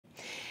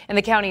And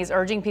the county is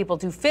urging people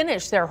to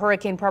finish their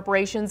hurricane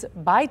preparations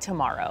by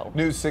tomorrow.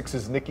 News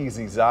 6's Nikki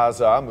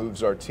Zizaza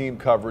moves our team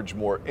coverage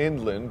more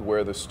inland,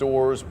 where the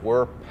stores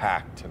were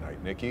packed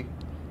tonight. Nikki?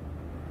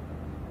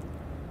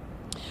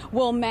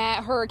 Well,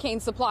 Matt,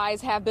 hurricane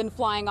supplies have been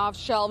flying off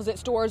shelves at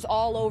stores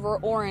all over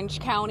Orange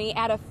County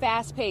at a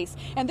fast pace.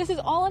 And this is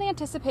all in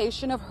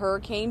anticipation of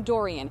Hurricane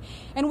Dorian.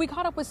 And we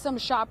caught up with some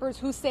shoppers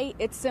who say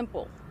it's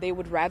simple. They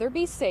would rather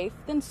be safe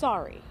than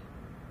sorry.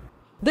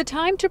 The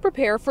time to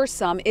prepare for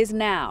some is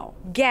now.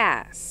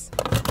 Gas,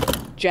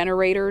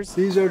 generators.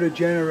 These are the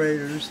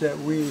generators that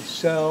we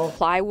sell.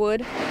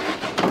 Plywood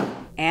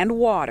and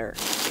water.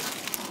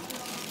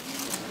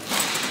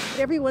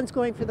 Everyone's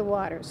going for the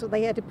water, so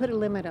they had to put a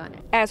limit on it.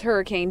 As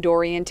Hurricane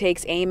Dorian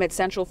takes aim at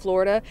Central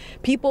Florida,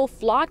 people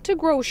flock to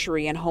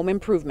grocery and home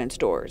improvement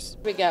stores.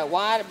 We got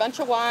water, a bunch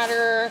of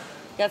water,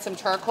 got some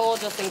charcoal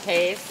just in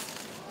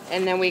case,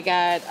 and then we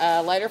got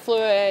lighter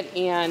fluid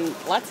and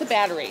lots of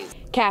batteries.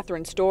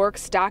 Catherine Stork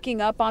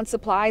stocking up on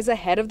supplies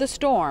ahead of the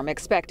storm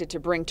expected to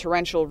bring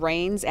torrential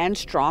rains and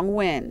strong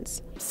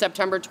winds.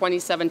 September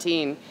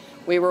 2017,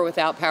 we were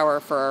without power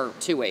for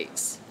 2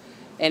 weeks.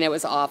 And it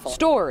was awful.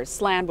 Stores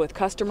slammed with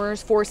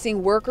customers,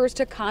 forcing workers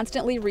to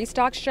constantly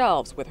restock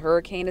shelves with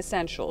hurricane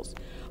essentials.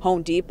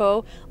 Home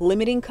Depot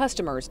limiting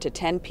customers to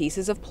 10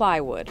 pieces of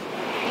plywood.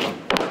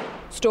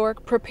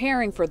 Stork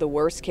preparing for the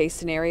worst case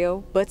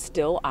scenario, but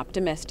still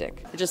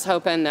optimistic. We're just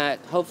hoping that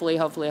hopefully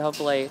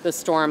the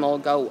storm will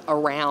go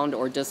around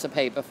or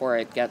dissipate before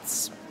it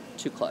gets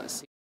too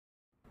close.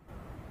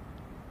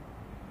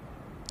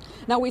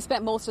 Now, we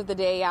spent most of the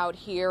day out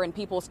here and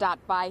people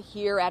stopped by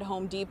here at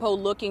Home Depot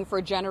looking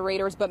for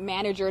generators, but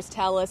managers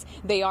tell us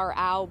they are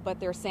out,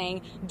 but they're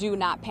saying do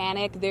not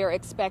panic. They're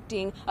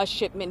expecting a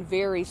shipment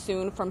very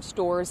soon from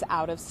stores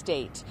out of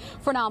state.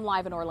 For now, I'm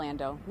live in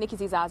Orlando. Nikki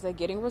Zizaza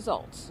getting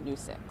results, News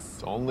 6.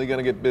 It's only going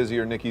to get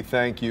busier, Nikki.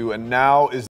 Thank you. And now is